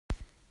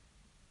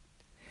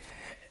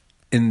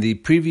In the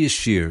previous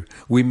shir,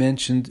 we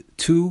mentioned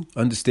two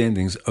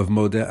understandings of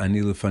Modeh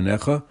Ani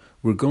Lefanecha.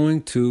 We're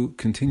going to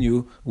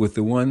continue with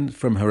the one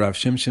from Harav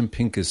Shimshon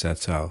Pincus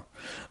Zatzal.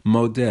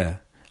 Modeh,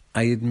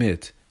 I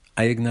admit,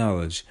 I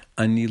acknowledge,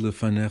 Ani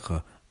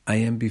Lefanecha, I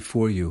am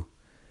before you.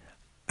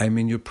 I'm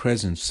in your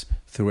presence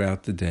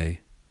throughout the day.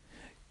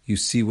 You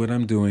see what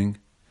I'm doing,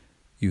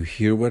 you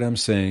hear what I'm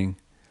saying,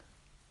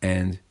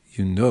 and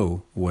you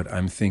know what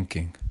I'm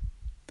thinking.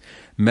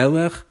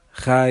 Melech,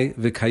 Chai,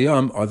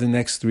 V'Kayam are the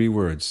next three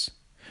words.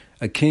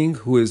 A king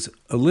who is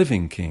a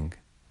living king,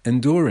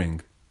 enduring.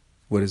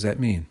 What does that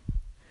mean?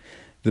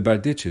 The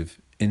Barditchev,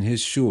 in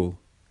his shul,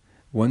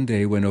 one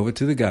day went over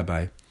to the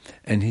Gabbai,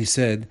 and he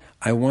said,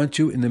 I want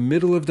you in the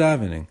middle of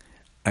davening,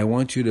 I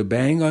want you to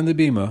bang on the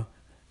bima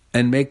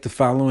and make the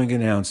following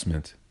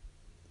announcement.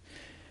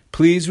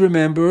 Please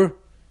remember,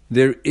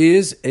 there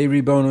is a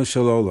Ribono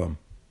Shel Olam.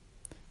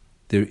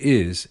 There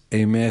is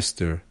a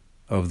master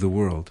of the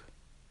world.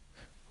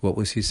 What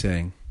was he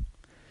saying?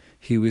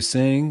 He was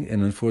saying,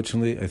 and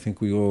unfortunately I think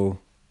we all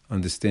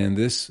understand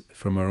this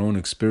from our own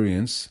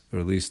experience, or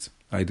at least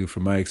I do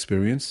from my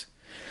experience,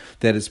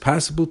 that it's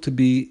possible to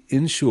be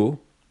in shul,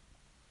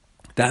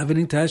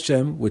 davening to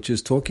Hashem, which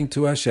is talking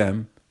to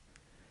Hashem,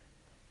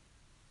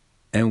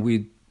 and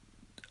we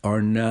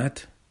are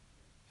not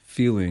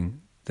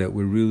feeling that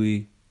we're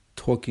really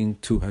talking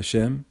to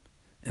Hashem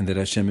and that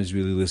Hashem is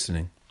really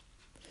listening.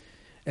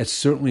 It's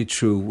certainly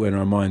true when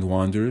our mind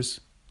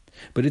wanders,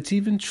 but it's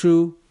even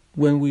true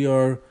when we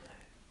are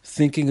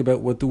thinking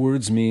about what the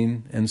words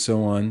mean and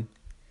so on,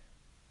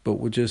 but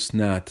we're just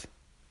not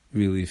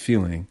really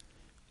feeling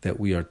that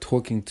we are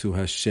talking to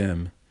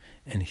Hashem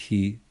and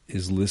He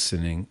is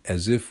listening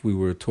as if we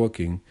were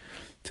talking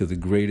to the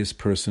greatest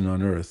person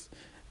on earth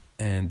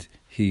and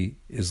He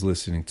is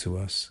listening to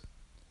us.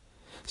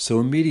 So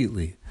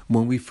immediately,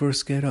 when we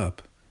first get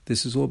up,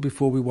 this is all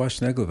before we wash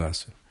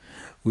Negelwasser,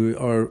 we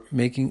are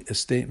making a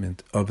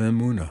statement of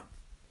emunah,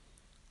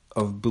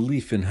 of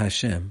belief in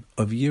Hashem,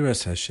 of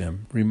yiras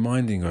Hashem,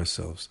 reminding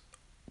ourselves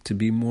to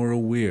be more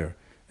aware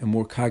and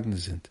more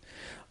cognizant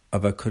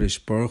of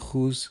HaKadosh Baruch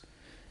Hu's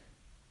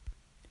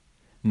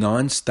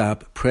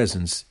non-stop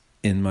presence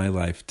in my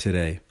life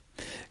today.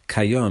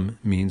 Kayam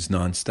means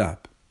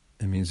non-stop.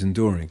 It means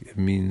enduring. It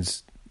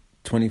means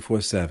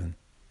 24/7.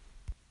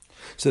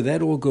 So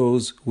that all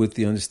goes with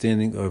the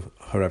understanding of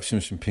Harav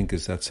Shimshon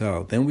Pincus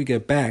Zatzal. Then we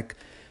get back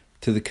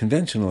to the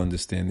conventional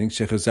understanding,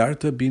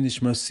 Shechazarta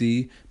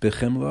binishmasi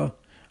bechemla.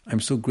 I'm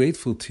so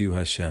grateful to you,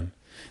 Hashem,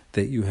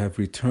 that you have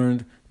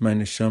returned my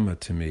neshama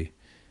to me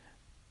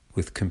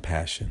with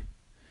compassion.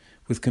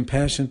 With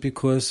compassion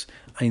because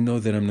I know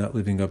that I'm not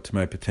living up to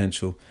my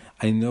potential.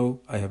 I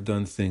know I have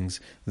done things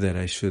that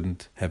I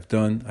shouldn't have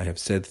done. I have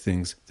said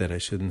things that I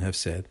shouldn't have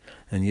said.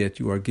 And yet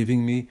you are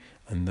giving me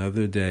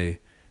another day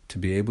to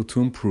be able to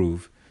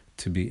improve,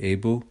 to be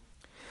able to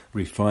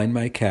refine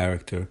my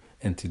character,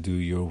 and to do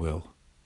your will.